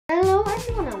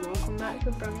back to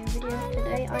a brand new video.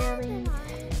 Today I am in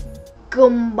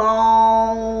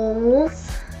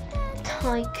Gumballs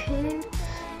Tycoon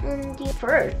and the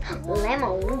first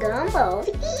lemon gumballs.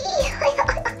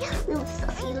 Little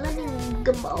sussy lemon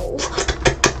gumballs.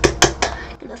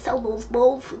 Gonna sell those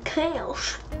balls for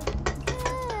cash.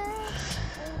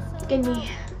 Can I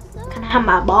have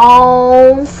my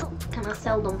balls? Can I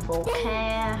sell them for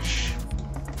cash?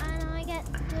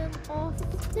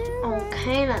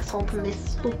 Okay, let's open this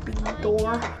stupid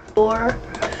door.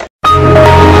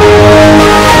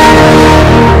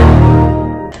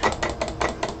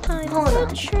 Hold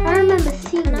on, I remember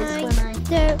seeing this when I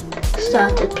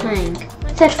started playing.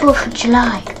 It said 4th of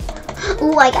July.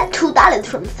 Ooh, I got $2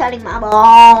 from selling my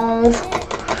balls.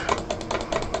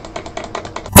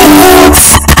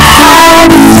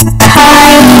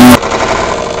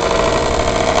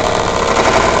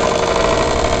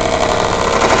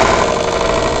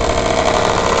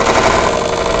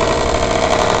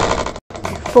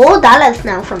 $4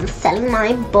 now from selling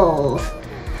my balls.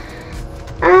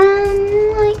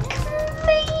 Like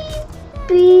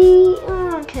maybe.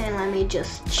 Okay, let me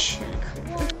just check.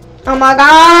 Oh my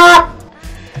god!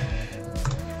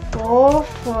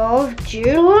 4th of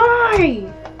July.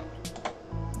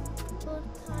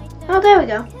 Oh, there we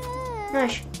go.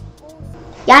 Nice.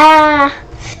 Yeah.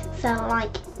 So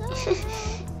like,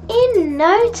 in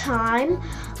no time,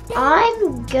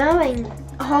 I'm going.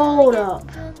 Hold up.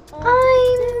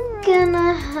 I'm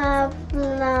gonna have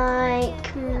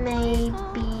like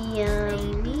maybe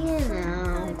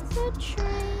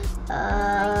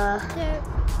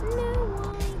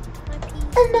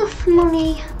enough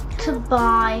money to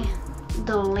buy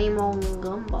the lemon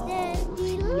gumballs.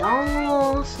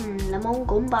 Yes, lemon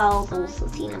gumballs. Also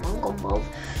see lemon gumballs.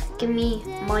 Give me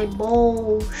my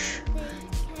balls.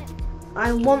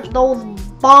 I want those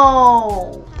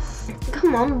balls.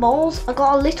 Come on, balls. I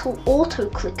got a little auto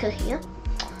clicker here.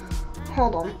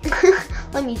 Hold on.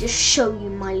 Let me just show you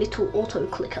my little auto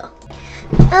clicker.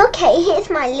 Okay, here's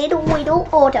my little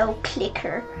auto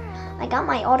clicker. I got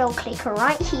my auto clicker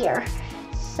right here.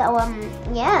 So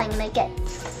yeah, I'm gonna get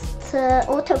to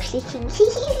auto clicking.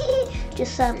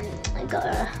 Just I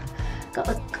gotta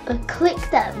click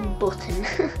that button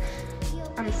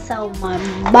and sell my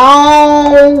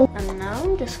ball. And now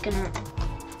I'm just gonna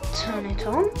turn it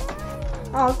on.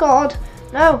 Oh god,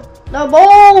 no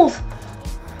balls!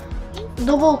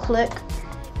 Double click.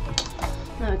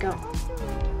 There we go.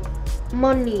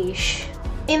 Money.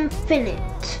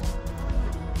 Infinite.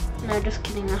 No, just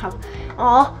kidding, I have.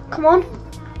 Oh, come on.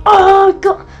 Oh,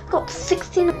 got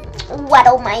 16.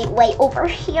 Waddle my way over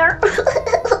here.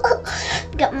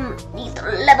 Got these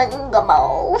 11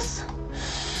 gumballs.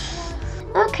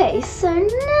 Okay, so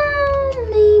now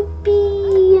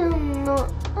maybe I'm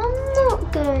not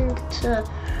going to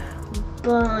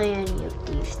buy any of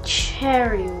these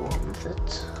cherry ones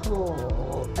at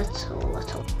all.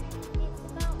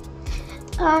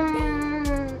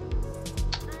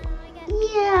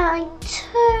 Yeah, I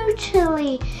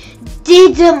totally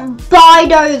didn't buy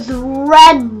those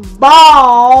red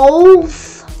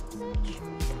balls.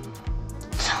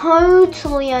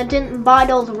 Totally, I didn't buy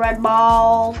those red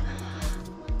balls.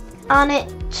 And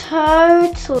it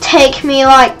totally take me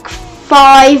like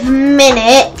 5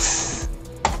 minutes.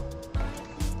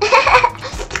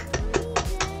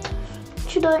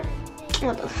 Should I?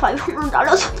 Oh, that's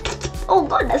 $500. Oh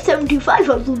god, that's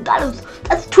 $75,000.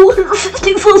 That's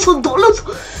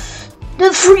 $250,000.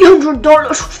 That's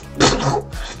 $300.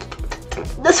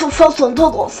 That's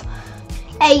 $1,000.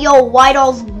 Hey yo, why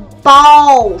those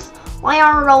balls? Why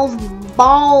are those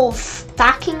balls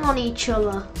stacking on each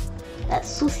other?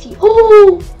 That's sushi.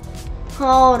 Oh,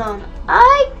 hold on.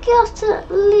 I got a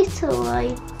little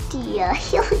idea.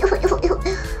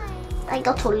 I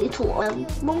got a little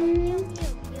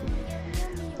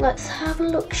let's have a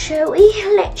look, shall we?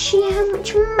 Let's see how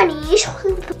much money is.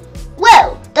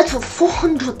 Well, that's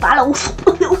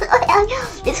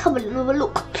 $400. Let's have another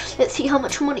look. Let's see how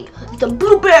much money. The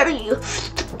blueberry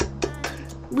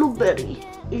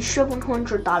is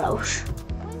 $700.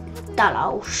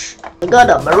 I got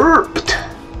a burped.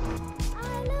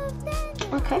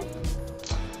 Okay.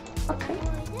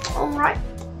 Alright.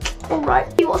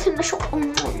 What's in the shop? Oh,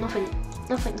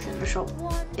 nothing's in the shop.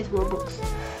 It's Robux.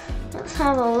 Let's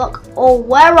have a look. Oh,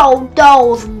 where are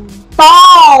those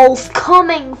balls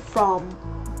coming from?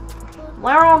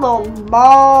 Where are those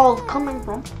balls coming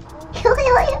from?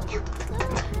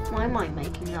 Why am I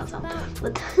making that sound?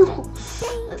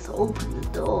 Let's open the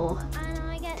door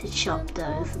to chop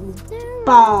those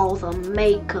balls and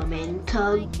make them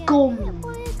into gum.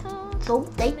 So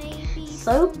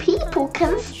people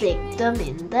can stick them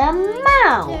in their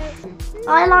mouth.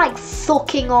 I like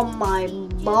sucking on my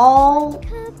ball.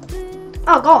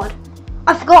 Oh god,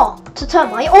 I forgot to turn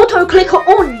my auto clicker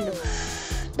on.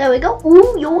 There we go.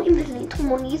 Ooh, your infinite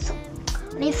monies.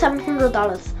 I need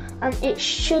 $700 and it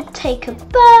should take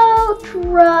about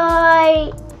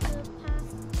right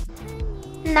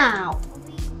now.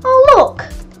 Oh look,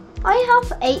 I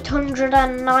have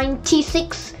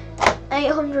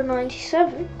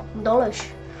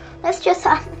 $897. Let's just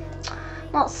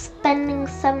not spending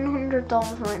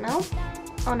 $700 right now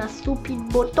on a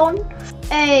stupid button.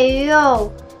 Hey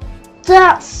yo,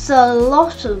 that's a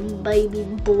lot of baby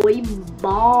boy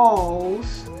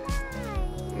balls.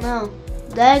 No,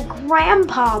 they're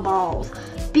grandpa balls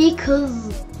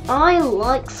because I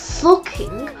like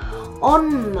sucking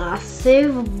on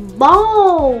massive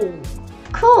balls.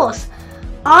 Of course,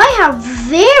 I have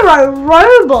 0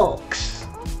 Robux.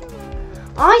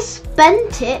 I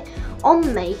spent it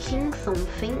on making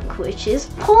something which is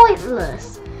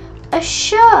pointless. A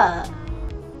shirt.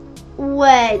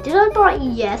 Wait, did I buy?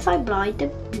 Yes, I blind a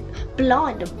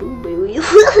boo-boo.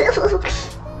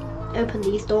 Open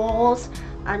these doors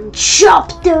and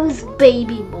chop those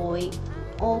baby boy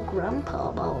or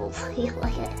grandpa balls.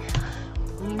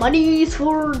 Money's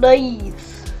for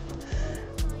days.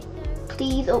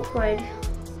 Please upgrade.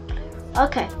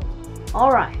 Okay.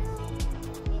 Alright.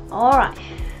 Alright.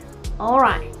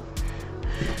 Alright.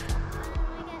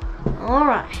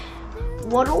 Alright.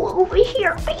 Waddle over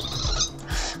here.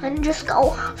 And just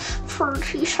go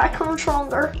 30 seconds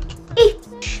longer.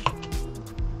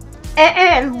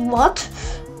 And what?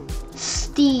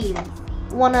 Steam.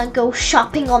 Wanna go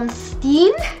shopping on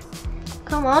Steam?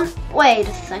 Come on. Wait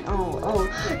a second. Oh.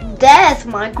 There's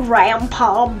my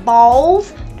grandpa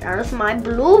balls. There's my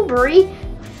blueberry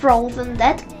frozen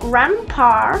dead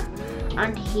grandpa.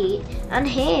 And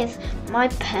here's my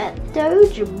pet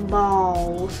Doge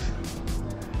balls.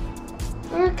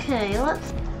 Okay,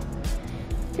 let's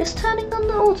just turning on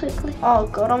the auto click. Oh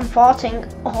god, I'm farting.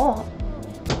 Oh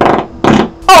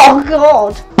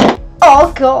god.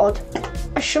 Oh god.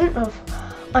 I shouldn't have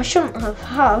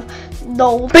have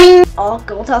those. Bing. Oh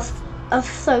god, that's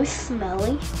so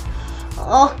smelly.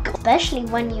 Oh god. Especially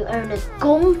when you own a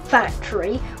gum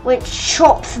factory which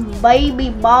chops baby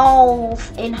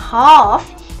balls in half.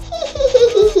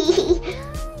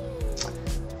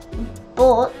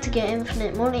 But to get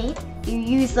infinite money, you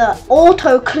use the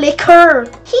auto clicker.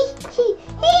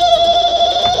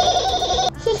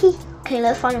 Okay,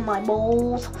 let's find my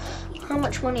balls. How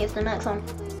much money is the next one?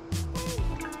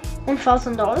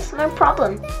 $1,000, no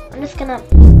problem. I'm just gonna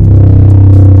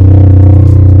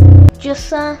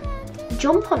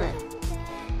jump on it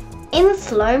in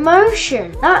slow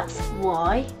motion. That's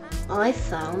why I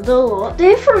sound a lot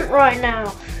different right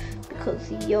now. Because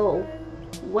yo,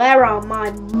 where are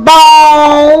my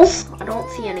balls? I don't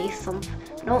see any.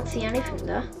 I don't see anything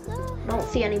there. I don't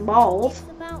see any balls.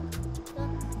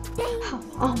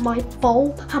 Have my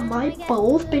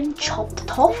balls been chopped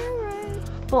off?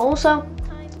 But also,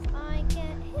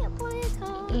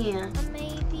 yeah.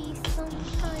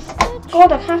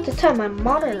 God, I have to turn my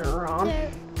monitor on.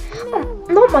 Oh,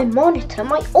 not my monitor,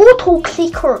 my auto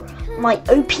clicker. My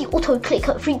OP auto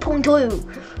clicker 3.0.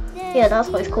 Yeah, that's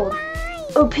what it's called.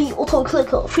 OP auto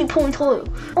clicker 3.0.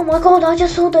 Oh my god, I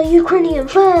just saw the Ukrainian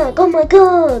flag. Oh my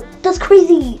god, that's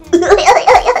crazy.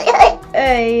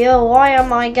 Hey yo, why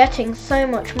am I getting so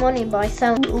much money by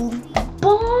selling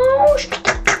balls?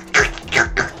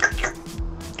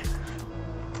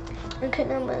 Okay,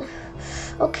 no.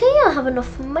 Okay, I have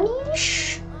enough money.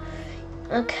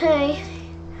 Okay.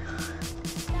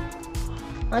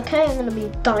 Okay, I'm gonna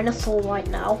be dinosaur right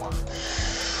now.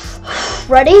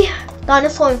 Ready?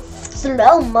 Dinosaur in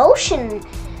slow motion.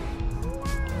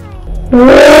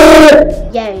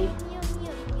 Yay.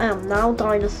 I am now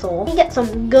dinosaur. Let me get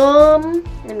some gum.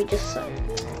 Let me just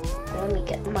let me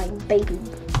get my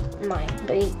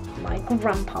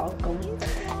grandpa gum.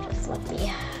 Just let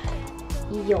me.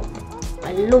 Yum.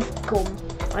 I love gum.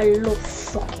 I love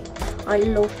sucking. I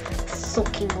love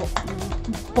sucking up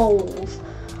balls.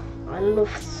 I love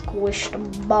squished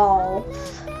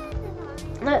balls.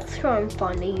 Let's try and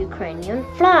find the Ukrainian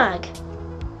flag.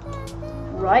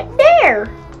 Right there.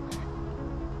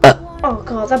 Oh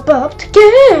god, I burped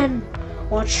again.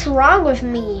 What's wrong with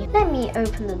me? Let me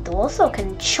open the door so I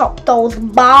can chop those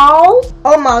balls.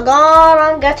 Oh my god,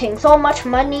 I'm getting so much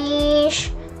money.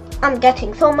 I'm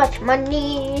getting so much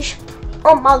money.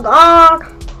 Oh my god.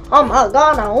 Oh my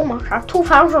god, I almost have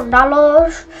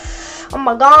 $2,000. Oh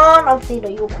my god, I'll see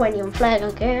the Ukrainian flag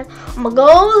again. Oh my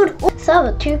god.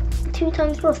 Server two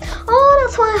times growth. Oh,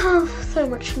 that's why I have so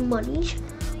much money.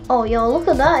 Oh yo, look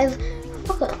at that.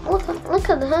 Look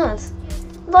at that.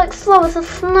 like slow as a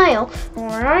snail.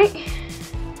 Alright.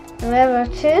 Whoever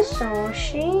it is, or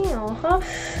she, or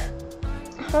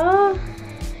her,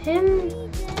 him,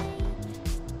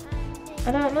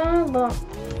 I don't know, but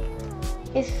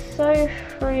it's so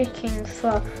freaking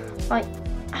slow. Like,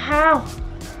 how?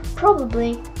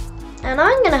 Probably. And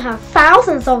I'm gonna have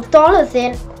thousands of dollars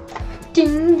in.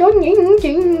 Ding dong ding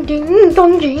ding ding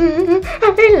dong ding.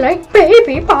 I like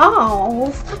baby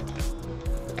balls.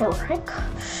 Brick.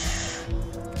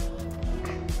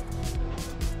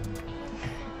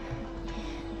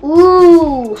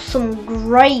 Ooh, some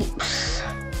grapes.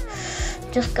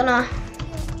 Just gonna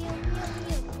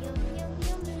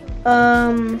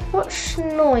what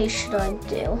noise should I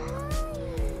do?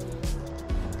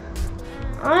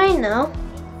 I know.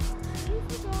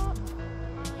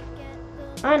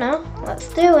 Let's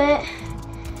do it.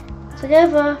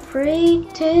 Together. 3,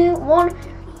 2, 1.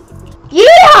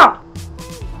 Yeah!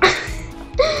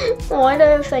 Why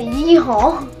don't I say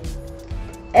yeehaw?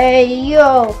 Hey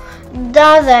yo,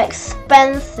 that's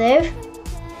expensive.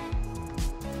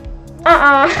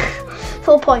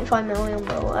 4.5 million,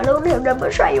 bro. I don't have that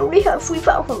much. I only have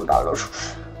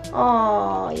 $3,000.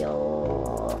 Oh,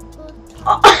 yo.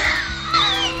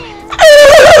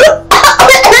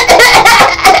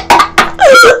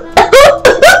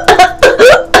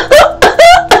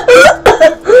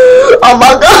 Oh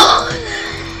my god.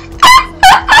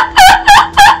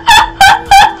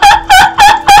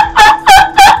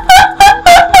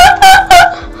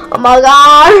 Oh my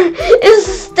god, it's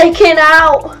sticking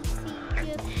out.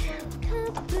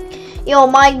 Yo,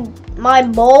 my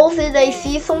balls, did they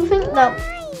see something? No,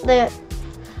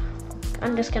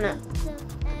 I'm just gonna.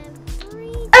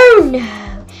 Oh no,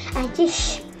 I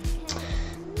just.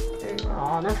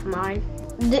 Oh, never mind.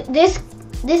 This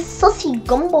sussy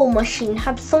gumball machine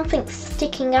had something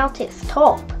sticking out its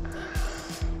top.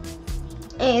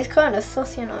 It's kind of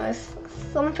sussy, you know. It's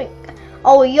something.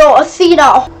 Oh, yo, I see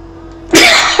that.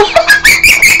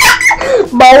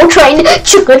 Ball train,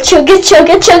 chugga chugga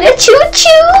chugga chugga choo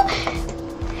choo.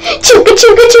 Chugga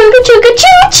chugga chugga chugga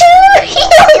choo choo.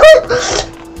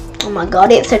 Oh my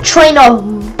god, it's a train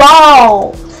of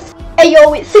balls. Hey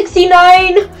yo, it's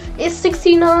 69. It's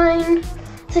 69.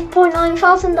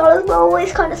 $6,900, bro.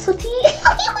 It's kind of sooty.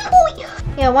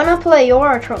 Yeah, when I play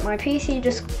Euro Truck, my PC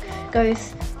just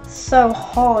goes so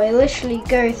hot. It literally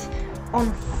goes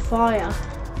on fire.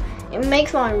 It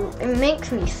makes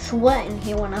me sweat in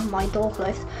here when I have my door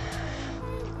closed.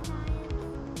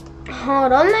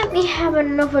 Hold on, let me have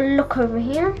another look over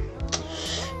here.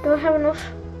 Do I have enough?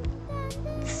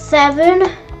 7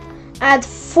 add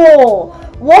 4.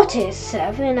 What is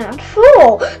 7 add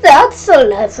 4? That's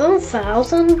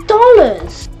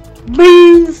 $11,000.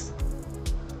 Beans.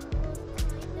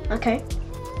 Okay.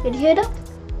 Did you hear that?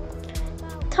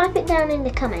 Type it down in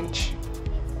the comments,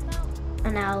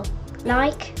 and I'll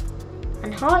like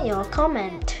and heart your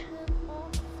comment.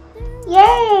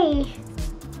 Yay!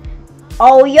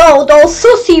 Oh yo, those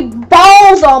sussy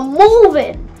balls are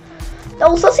moving.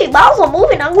 Those sussy balls are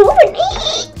moving. I'm moving.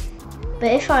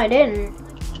 But if I didn't,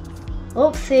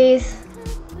 oopsies.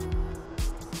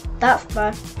 That's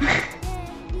bad.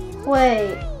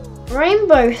 Wait,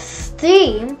 rainbow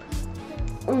steam?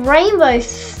 Rainbow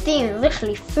steam is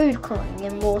literally food cooking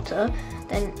in water,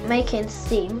 then making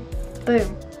steam.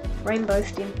 Boom, rainbow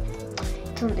steam.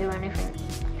 Doesn't do anything.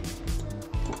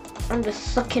 I'm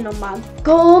just sucking on my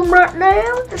gum right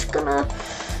now. Just gonna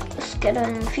get a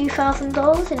few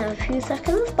 $1,000s in a few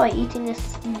seconds by eating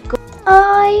this gum.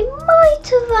 I might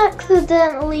have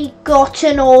accidentally got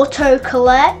an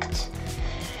autocorrect.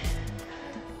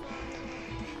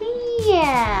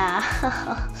 Yeah.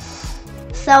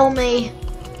 Sell me.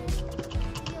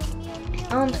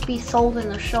 I want to be sold in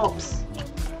the shops,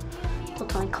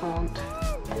 but I can't.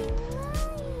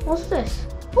 What's this?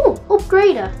 Oh,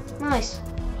 upgrader. Nice.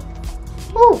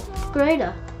 Oh,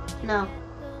 upgrader. No.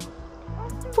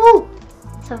 Oh,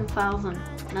 7,000.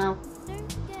 No.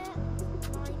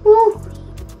 Woo!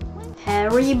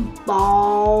 Hairy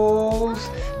balls.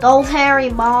 Those hairy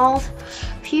balls.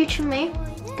 Future me,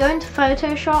 go into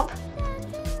Photoshop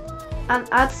and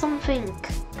add something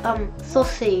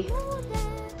sussy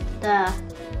there.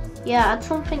 Yeah, add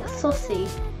something sussy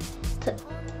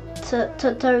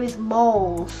to those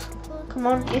balls. Come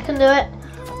on, you can do it.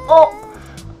 Oh!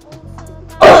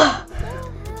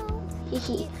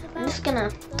 I'm just gonna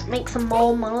make some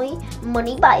more money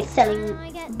by selling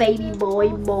baby boy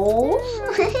balls.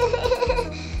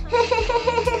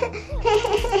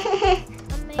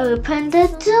 Open the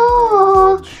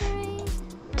door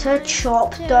to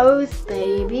chop those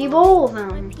baby balls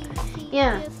out.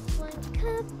 Yeah,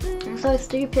 I'm so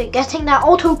stupid getting that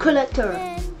auto collector.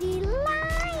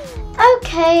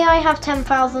 Okay, I have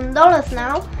 $10,000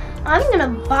 now. I'm gonna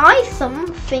buy some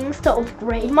things to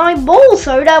upgrade my balls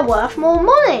so they're worth more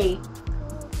money.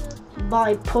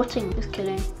 By putting, just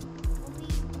kidding.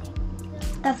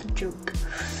 That's a joke.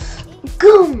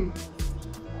 Gum.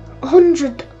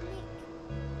 100.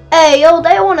 Hey, yo,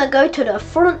 they wanna go to the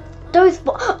front.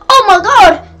 Oh my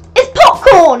god, it's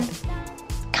popcorn.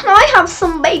 Can I have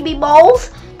some baby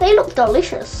balls? They look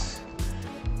delicious.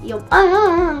 Yum.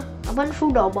 I went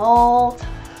through the ball.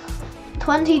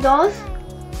 $20.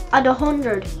 Add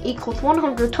 100 equals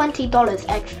 $120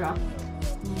 extra.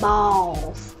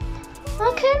 Balls.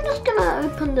 Okay, I'm just gonna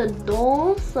open the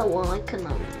door so I can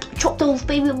chop those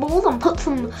baby balls and put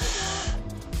some.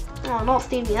 Oh, not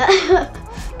steam yet.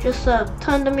 Just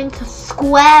turn them into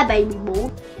square baby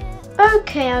balls.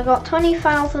 Okay, I got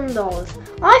 $20,000.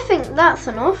 I think that's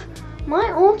enough.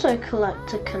 My auto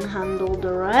collector can handle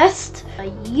the rest.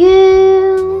 By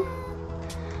you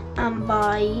and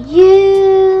by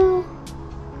you.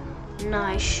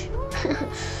 Nice.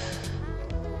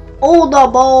 All the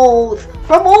balls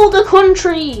from all the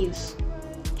countries,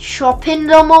 chopping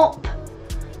them up,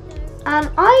 and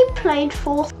I played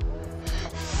for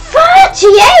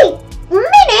 38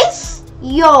 minutes.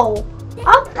 Yo,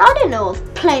 I didn't know I was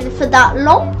playing for that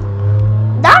long.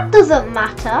 That doesn't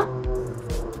matter.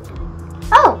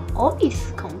 Oh,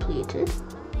 obby's completed.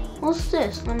 What's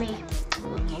this? Let me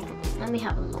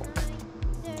have a look.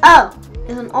 Oh,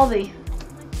 it's an obby.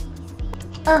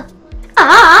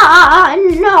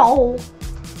 No!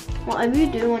 Whatever you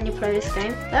do when you play this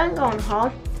game, don't go on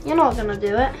hard. You're not gonna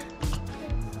do it.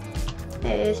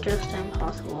 It is just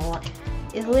impossible.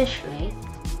 It's literally.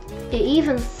 It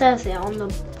even says it on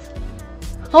the.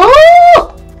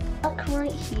 Oh! Look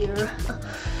right here.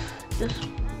 Just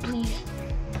please.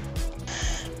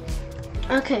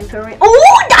 Okay, very.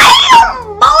 Oh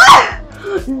damn! Boy!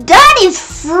 That is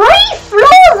 3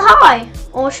 floors high,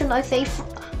 or should I say?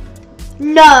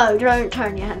 No, don't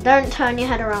turn your head. Don't turn your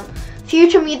head around.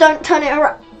 Future me, don't turn it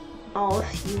around. Oh,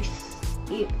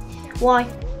 you. Why?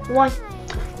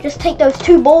 Just take those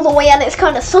 2 balls away, and it's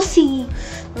kind of sussy.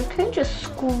 Okay,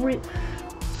 just put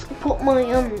my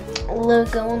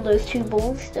logo on those 2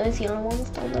 balls. Those yellow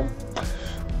ones down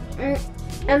there.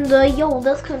 And yo,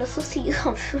 that's kind of sussy.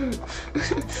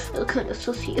 That's kind of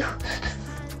sussy.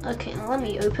 Okay, now let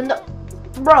me open the.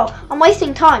 Bro, I'm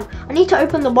wasting time. I need to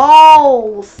open the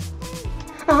balls.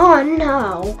 Oh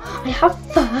no, I have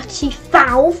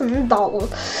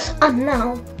 $30,000, and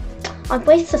now I've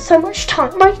wasted so much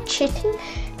time by chatting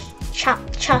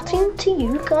to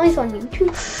you guys on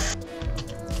YouTube.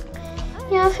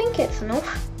 Yeah, I think it's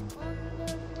enough.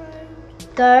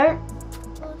 Don't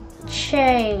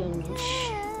change.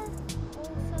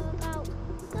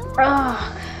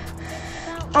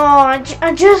 I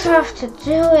just have to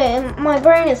do it. My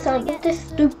brain is telling me, get this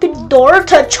stupid door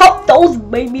to chop those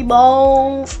baby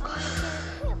balls.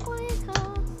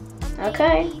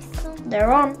 Okay,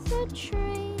 they're on.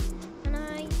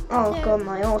 Oh god,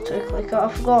 my auto clicker, I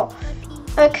forgot.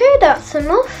 Okay, that's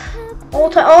enough.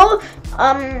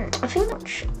 I think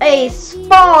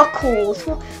sparkles.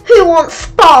 Who wants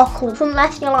sparkles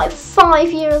unless you're like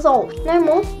 5 years old? No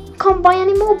more. Can't buy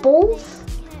any more balls.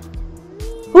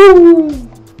 Ooh.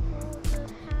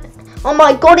 Oh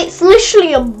my god, it's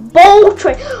literally a ball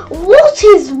train.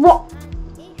 What?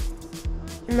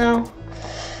 No.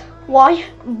 Why?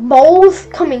 Balls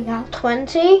coming out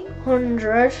 20,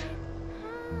 100.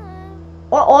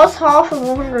 What's half of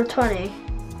 120?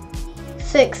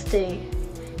 60.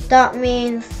 That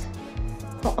means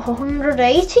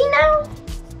 180 now?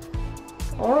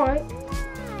 Alright.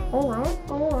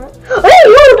 Hey,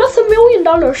 yo, that's $1 million.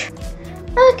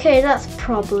 Okay, that's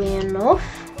probably enough.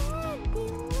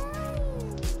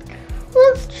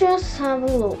 Let's just have a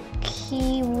look.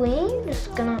 Kiwi.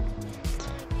 Just gonna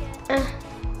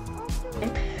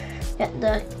get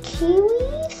the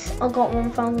kiwis. I got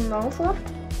 $1,000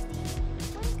 left.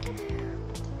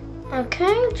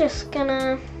 Okay, just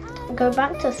gonna go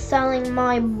back to selling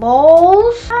my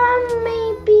balls, and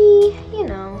maybe, you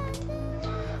know,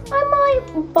 I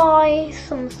might buy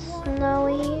some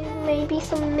snowy, maybe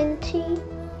some minty,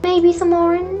 maybe some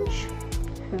orange.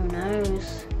 Who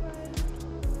knows?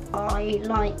 I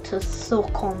like to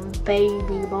suck on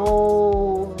baby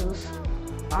balls.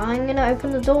 I'm gonna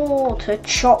open the door to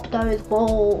chop those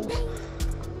balls.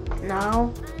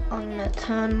 Now I'm gonna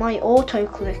turn my auto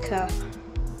clicker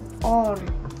on.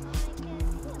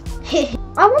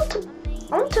 I want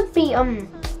to be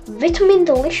Vitamin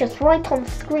Delicious right on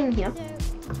screen here.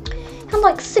 Had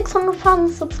like 600,000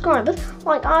 subscribers.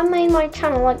 Like, I made my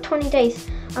channel like 20 days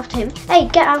after him. Hey,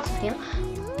 get out of here.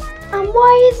 And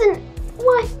why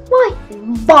Why?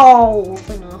 Balls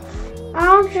enough.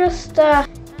 I'll just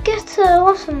get a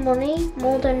lot of money,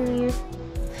 more than you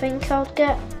think I'd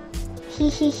get.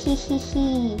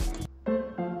 Hee.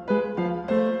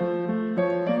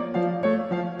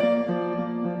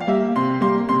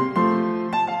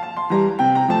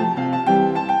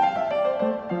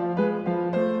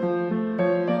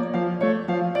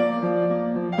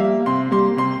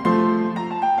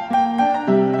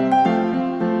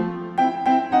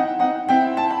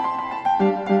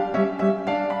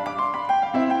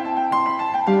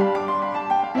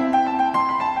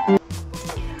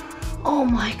 Oh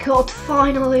my god,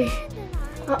 finally!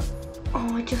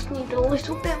 I just need a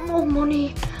little bit more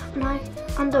money,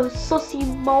 and those sussy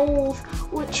balls,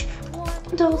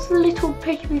 those little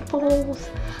baby balls.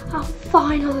 I'll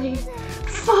finally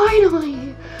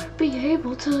be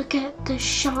able to get the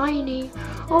shiny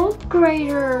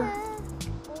upgrader.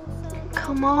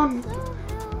 Come on,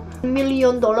 $1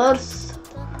 million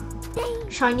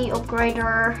shiny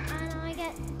upgrader.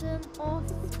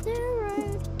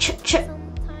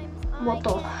 What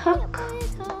the heck?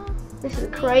 This is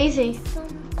crazy.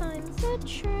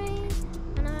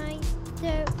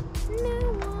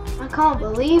 I can't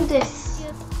believe this.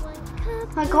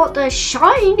 I got the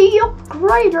shiny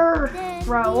upgrader.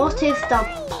 Bro, what is the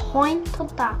point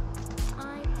of that?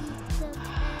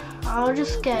 I'll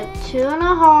just get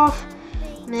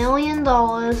 $2.5 million.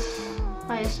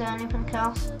 Wait, is there anything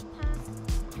else?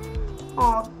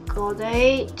 Oh god,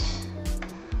 8.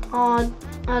 Oh,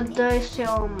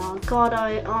 oh my god,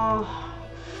 I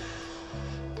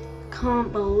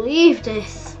can't believe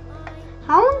this.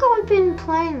 How long have I been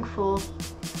playing for?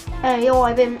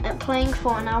 I've been playing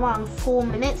for an hour and 4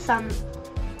 minutes and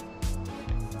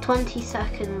 20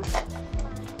 seconds.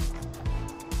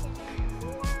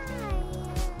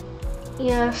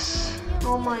 Yes,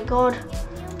 oh my god,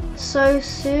 so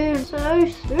soon.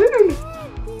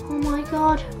 Oh my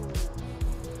god,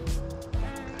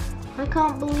 I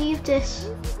can't believe this.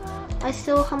 I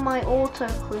still have my auto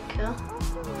clicker.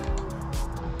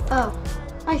 Oh,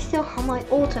 I still have my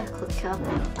auto clicker.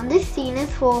 And this scene is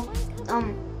for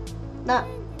that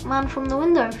man from the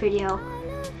window video.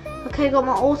 Okay, got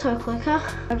my auto clicker.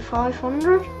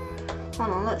 500. Hold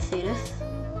on, let's see this.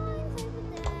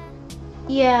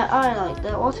 Yeah, I like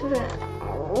that. What is it?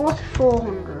 What's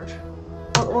 400?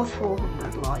 What was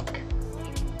 400 like?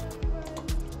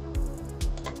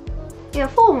 Yeah,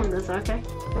 400 is okay.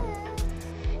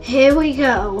 Here we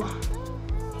go.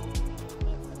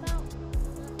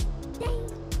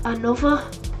 Another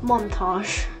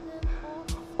montage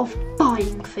of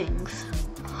buying things.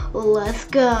 Let's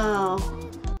go.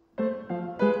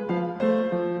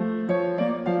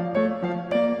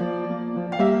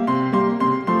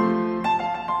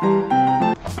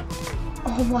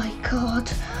 Oh my god,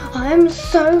 I am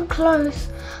so close.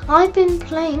 I've been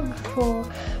playing for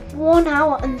 1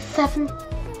 hour and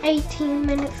 18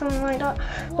 minutes, something like that.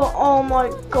 But oh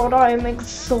my god, I am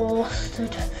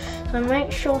exhausted. So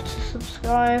make sure to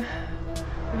subscribe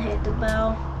and hit the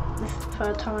bell. This is the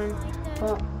third time.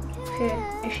 But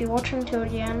if you're watching till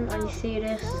the end and you see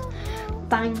this,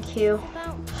 thank you.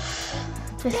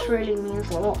 This really means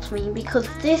a lot to me because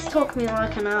this took me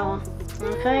like an hour.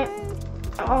 Okay.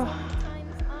 Oh,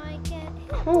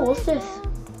 what's this?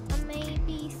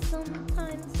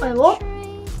 Wait, what?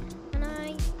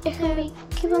 It can be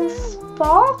given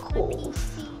sparkles.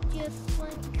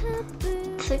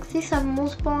 67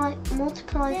 multiplies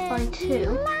by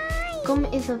 2. Gum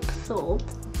is absorbed.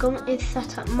 Gum is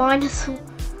set at minus.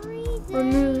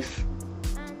 Removes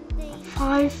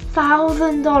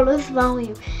 $5,000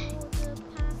 value.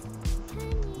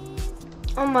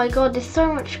 Oh my god, there's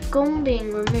so much gum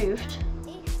being removed.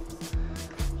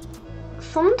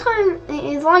 Sometimes it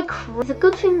is like, it's a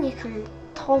good thing you can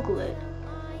toggle it.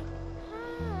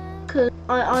 Cause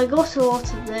I got a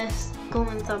lot of this gum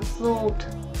is absorbed.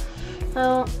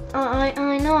 So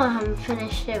I know I haven't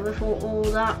finished it with all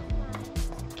that.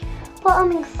 But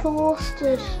I'm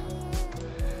exhausted.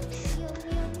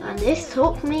 And this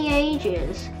took me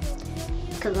ages.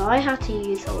 Because I had to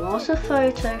use a lot of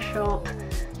Photoshop.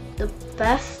 The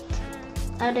best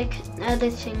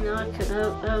editing I could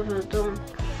have ever done.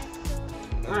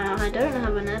 I don't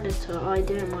have an editor, I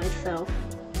do it myself.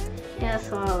 Yeah,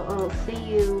 so I'll see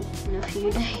you in a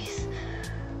few days.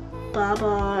 Bye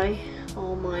bye.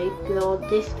 Oh my god,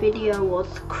 this video was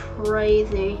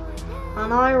crazy.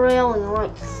 And I really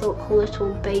like to suck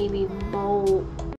little baby balls.